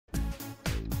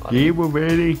funny. Yeah, we're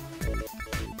ready.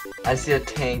 I see a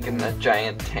tank and a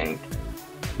giant tank.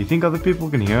 You think other people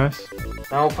can hear us?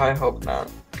 Nope, I hope not.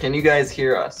 Can you guys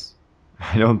hear us?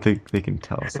 I don't think they can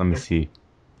tell us. Let me see.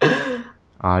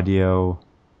 Audio,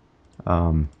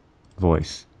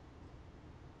 voice.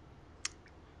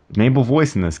 Enable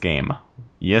voice in this game.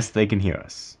 Yes, they can hear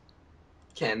us.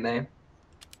 Can they?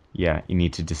 Yeah, you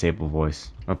need to disable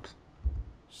voice. Oops.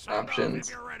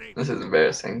 Options. This is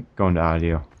embarrassing. Go into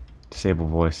audio. Disable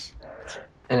voice.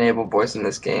 Enable voice in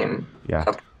this game. Yeah.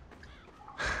 Up.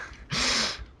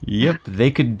 Yep,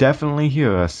 they could definitely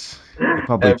hear us. They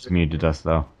probably just muted us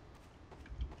though.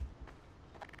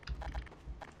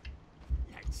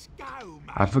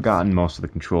 I've forgotten most of the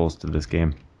controls to this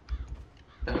game.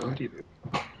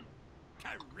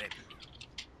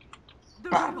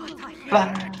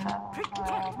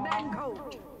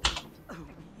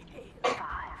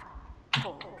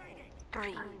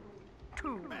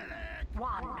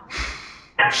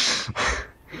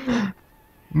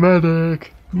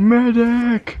 Medic!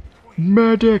 Medic!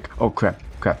 Medic! Oh crap,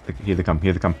 crap, here they come,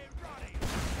 here they come.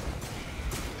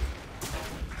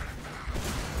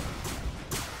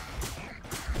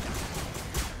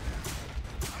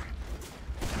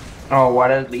 Oh, why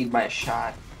did it lead my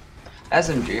shot?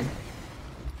 SMG.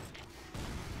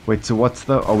 Wait, so what's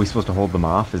the... Are we supposed to hold them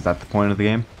off? Is that the point of the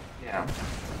game? Yeah.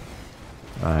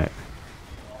 Alright.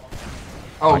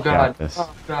 Oh I god. got this.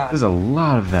 Oh god. There's a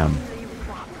lot of them.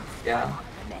 Yeah.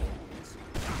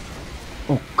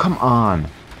 Oh, come on.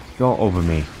 You're all over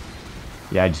me.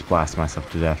 Yeah, I just blasted myself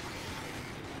to death.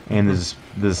 And there's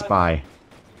a spy.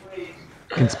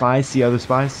 Can spies see other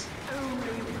spies?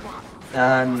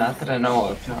 Not that I know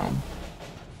of, no.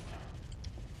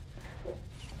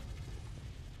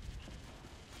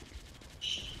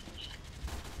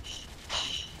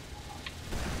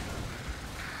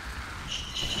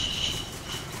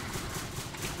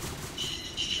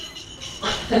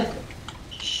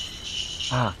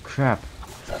 Ah, crap.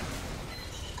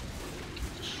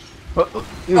 Oh,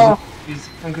 jeez,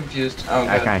 I'm confused. Oh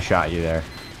I god. kind of shot you there.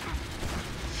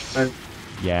 My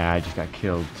Yeah, I just got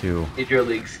killed too. Major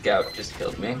League Scout just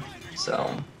killed me,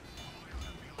 so...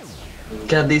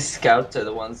 God, these scouts are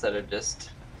the ones that are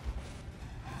just...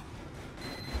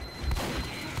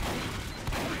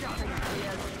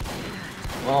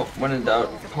 Well, when in doubt,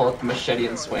 pull out the machete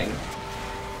and swing.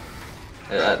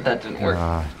 That didn't work.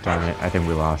 Ah, darn it. I think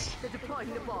we lost.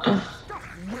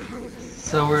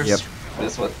 So we're Yep.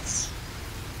 this what's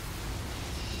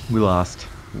We lost.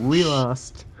 We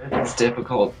lost. it's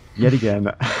difficult. Yet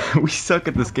again. We suck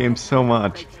at this game so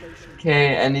much.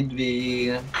 Okay, I need to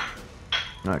be.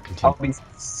 Not I'll continue. be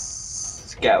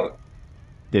scout.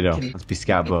 Ditto. Can you- Let's be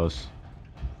scout bros.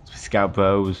 Let's be scout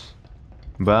bros.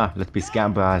 Bah, let's be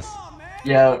scout bros.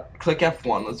 Yeah, click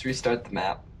F1. Let's restart the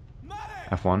map.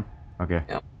 F1? Okay.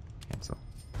 Yep. Cancel.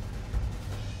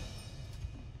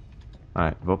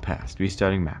 Alright, vote passed.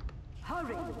 Restarting map.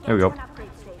 There we go.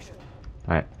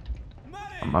 Alright.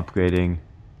 I'm upgrading.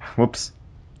 Whoops.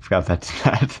 Forgot that did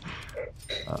that.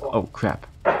 Oh crap.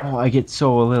 Oh, I get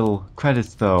so little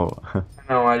credits though.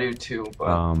 No, I do too,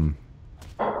 but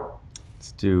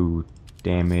Let's do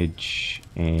damage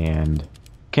and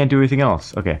can't do anything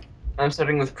else. Okay. I'm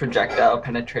starting with projectile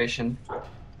penetration.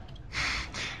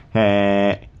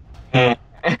 Hey.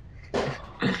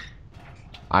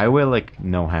 I wear like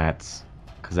no hats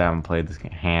because I haven't played this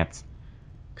game. Hats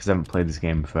because I haven't played this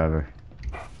game forever.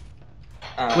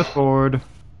 Flipboard.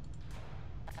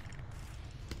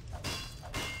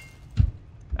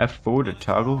 F4 to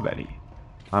toggle ready.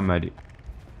 I'm ready.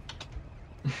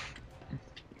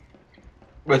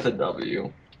 With a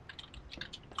W.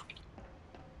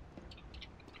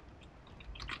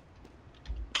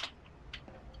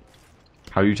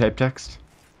 How you type text?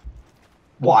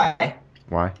 Why?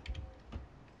 Why?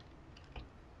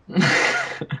 I'm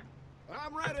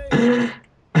ready.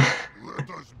 Let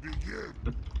us begin.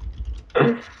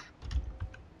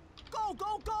 Go,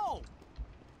 go, go!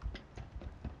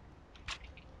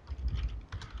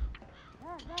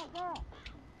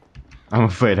 I'm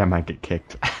afraid I might get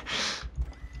kicked.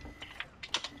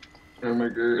 Oh my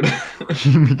god.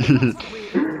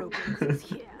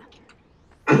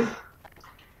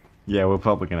 Yeah, we're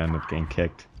probably gonna end up getting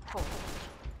kicked.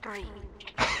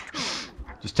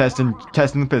 Just testing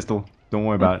the pistol. Don't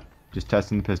worry about it. Just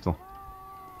testing the pistol.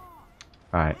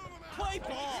 Alright.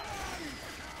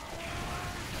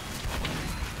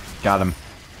 Got him.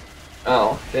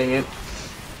 Oh, dang it.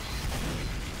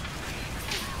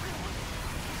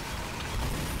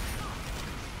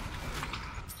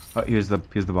 Oh, here's the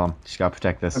bomb. Just gotta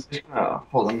protect this. I'm just gonna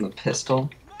hold on the pistol.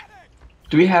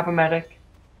 Do we have a medic?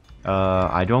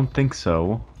 I don't think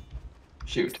so.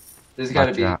 Shoot. There's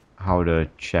gotta be how to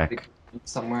check.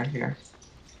 somewhere here.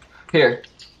 Here.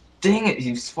 Dang it,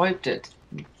 you swiped it.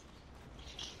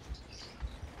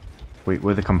 Wait,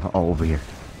 where'd they come from? Oh, over here.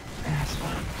 Asshole.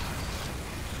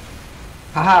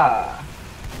 Haha!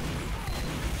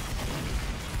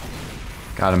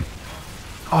 Got him.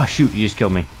 Oh shoot, you just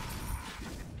killed me.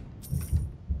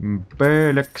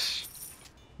 Berlix.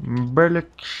 Berlix.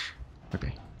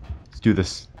 Okay. Let's do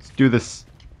this. Let's do this.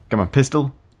 Got my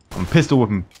pistol. I'm pistol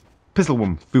whipping. Pistol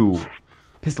whipping fool.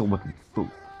 Pistol whipping fool.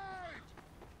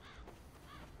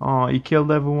 Oh, you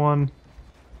killed everyone.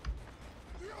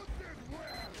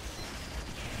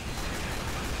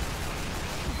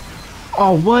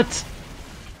 Oh, what?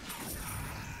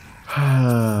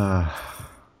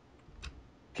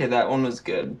 Okay, that one was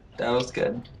good. That was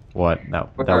good. What?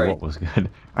 That what was good?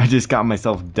 I just got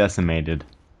myself decimated.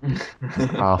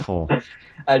 Awful.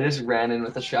 I just ran in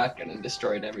with a shotgun and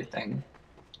destroyed everything.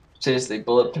 Seriously,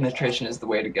 bullet penetration is the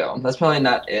way to go. That's probably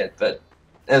not it, but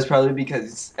it was probably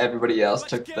because everybody else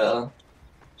took the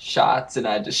shots and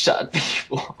I just shot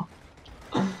people.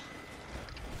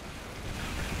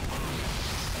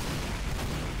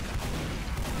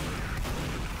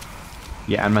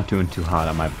 Yeah, I'm not doing too hot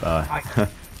on my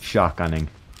shotgunning.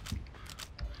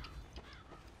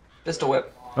 Pistol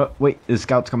whip. Oh, wait, the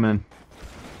scout's coming in.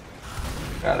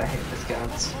 God, I hate the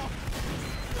scouts.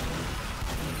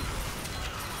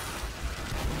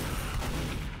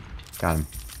 Got him.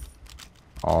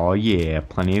 Oh yeah,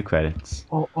 plenty of credits.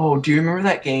 Oh, do you remember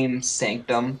that game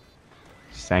Sanctum?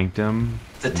 Sanctum?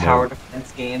 It's a tower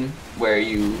defense game where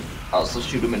you also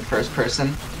shoot them in first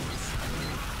person.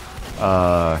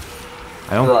 I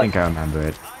don't think I remember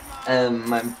it.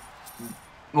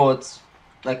 Well, it's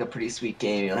like a pretty sweet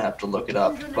game. You'll have to look it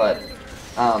up, but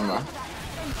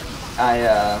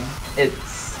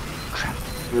it's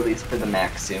released for the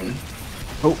Mac soon.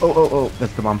 Oh,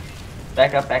 that's the bomb.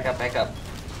 Back up, back up, back up.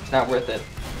 It's not worth it.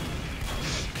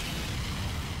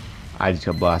 I just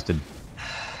got blasted.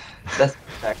 That's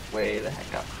back way the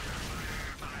heck up.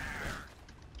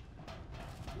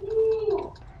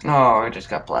 Oh, I just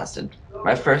got blasted.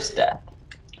 My first death.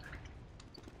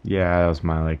 Yeah, that was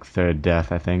my like third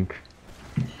death, I think.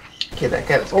 Okay, that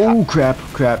guy was Oh crap,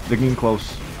 they're getting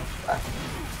close.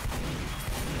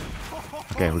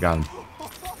 Okay, we got him.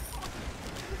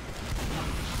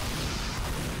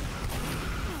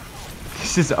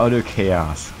 This is utter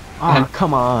chaos. Oh,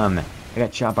 come on! I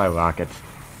got shot by a rocket.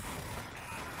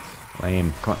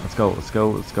 Lame. Come on, let's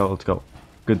go.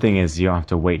 Good thing is you don't have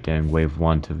to wait during wave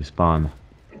 1 to respawn.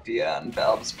 Yeah, on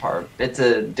Valve's part. It's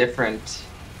a different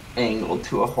angle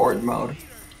to a horde mode.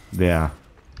 Yeah.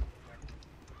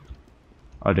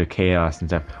 Utter chaos and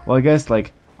stuff. Well, I guess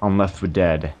like on Left 4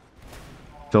 Dead,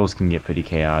 those can get pretty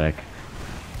chaotic.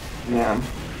 Yeah.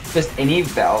 Just any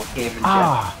Valve game in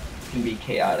general can be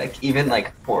chaotic. Even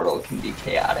like Portal can be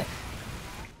chaotic.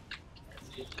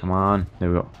 Come on, there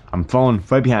we go. I'm falling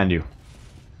right behind you.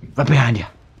 Right behind you.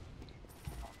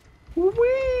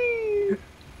 Whee!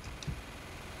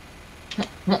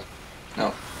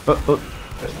 No. Oh.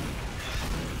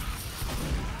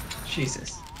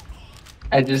 Jesus.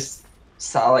 I just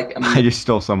saw like I just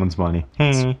stole someone's money.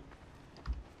 Hey.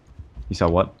 You saw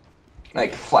what?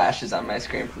 Like flashes on my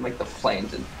screen from like the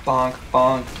flames and bonk,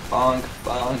 bonk, bonk,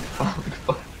 bonk, bonk,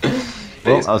 bonk.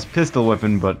 Well, I was pistol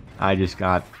whipping, but I just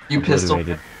got pistol.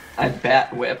 I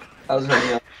bat whip. I was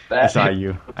running a bat. I saw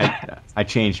you. I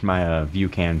changed my view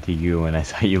cam to you, and I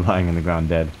saw you lying on the ground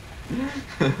dead.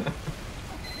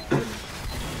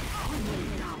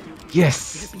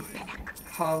 Yes.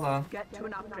 Holla. Get to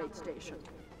an upgrade station.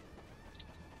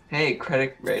 Hey,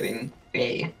 credit rating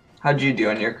A. How'd you do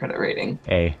on your credit rating?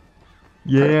 A.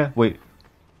 Yeah. Wait.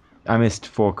 I missed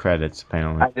 4 credits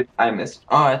apparently. I missed.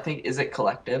 Oh, I think is it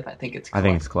collective? I think it's. Collective. I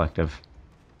think it's collective.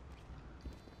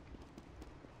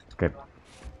 Okay.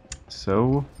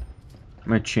 So I'm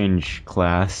gonna change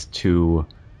class to.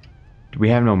 We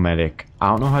have no medic. I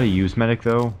don't know how to use medic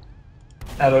though.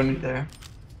 I don't either.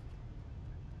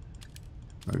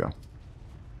 There we go.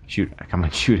 Shoot! I come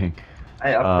on shooting.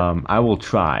 I will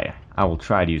try. I will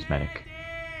try to use medic.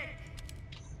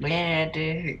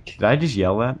 Medic. Did I just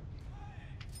yell that?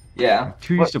 Yeah. I'm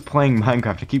too used to playing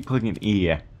Minecraft. I keep clicking E.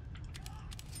 Okay.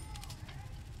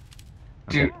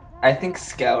 Dude, I think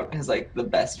Scout has like the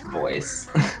best voice,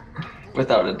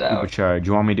 without a doubt. Ubercharge.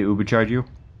 You want me to Ubercharge you?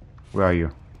 Where are you?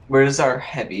 Where's our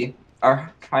heavy?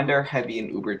 Find our heavy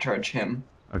and Ubercharge him.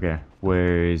 Okay.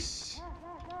 Where's?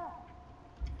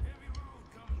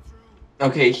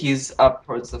 Okay, he's up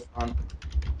towards the front.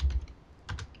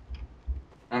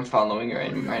 I'm following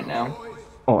him right now.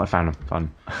 Oh, I found him.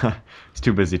 Fun. It's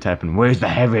too busy typing. Where's the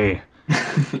heavy?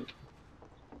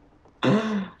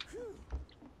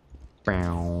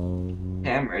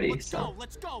 I'm ready, Let's so. go,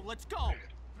 let's go, let's go.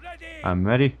 Ready. I'm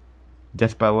ready.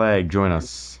 Death by leg, join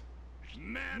us.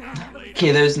 Man up, lady.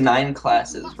 Okay, there's 9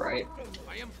 classes, right?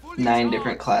 I am fully 9 charged.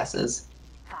 different classes.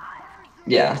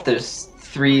 Yeah, there's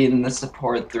 3 in the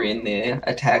support, 3 in the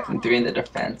attack, and 3 in the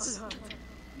defense.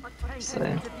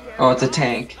 So, oh, it's a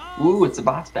tank. Ooh, it's a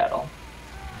boss battle.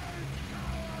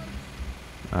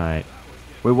 Alright.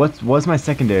 Wait, what's my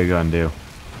secondary gun do?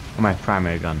 Or my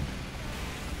primary gun?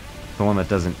 The one that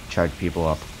doesn't charge people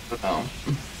up. Oh.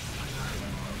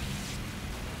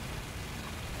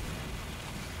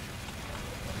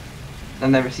 I've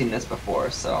never seen this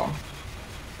before, so.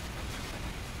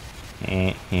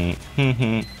 Oh,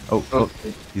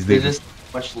 he's There's leaving. just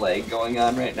much lag going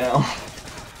on right now.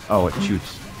 Oh, it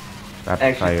shoots. Rapid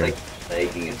Actually, fire. it's like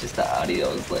lagging, it's just the audio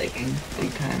is lagging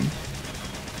big time.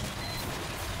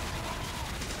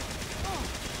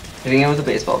 Hitting it with a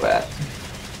baseball bat.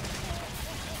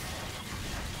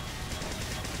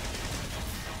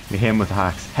 We hit him with a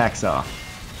hacksaw.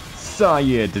 Saw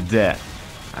you to death.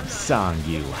 I'm sawing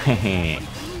you.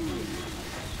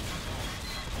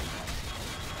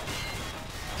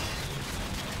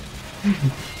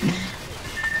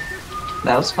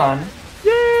 That was fun.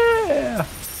 Yeah!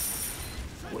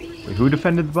 Wait, who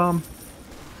defended the bomb?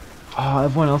 Oh,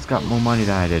 everyone else got more money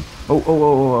than I did.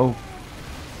 Oh.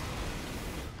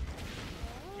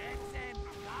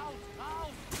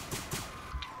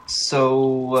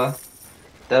 So,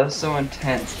 that was so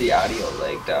intense, the audio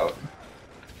lagged out.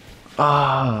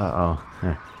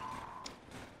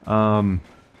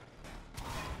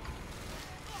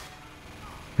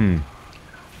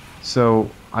 So,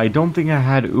 I don't think I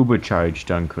had Uber charge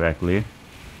done correctly.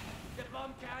 The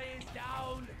bomb carrier is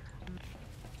down.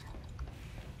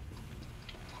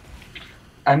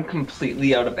 I'm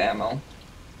completely out of ammo.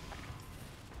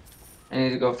 I need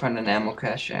to go find an ammo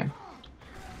cache.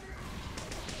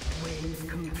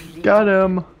 Got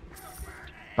him!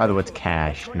 By the way, it's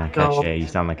cash, not No. cache. You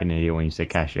sound like an idiot when you say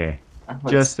cache.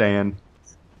 Let's- Just saying.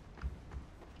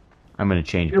 I'm gonna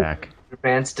change back.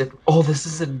 Oh, this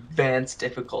is advanced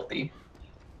difficulty.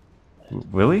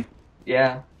 Really?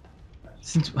 Yeah.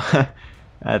 Since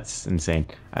that's insane.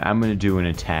 I'm gonna do an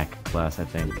attack class, I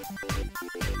think.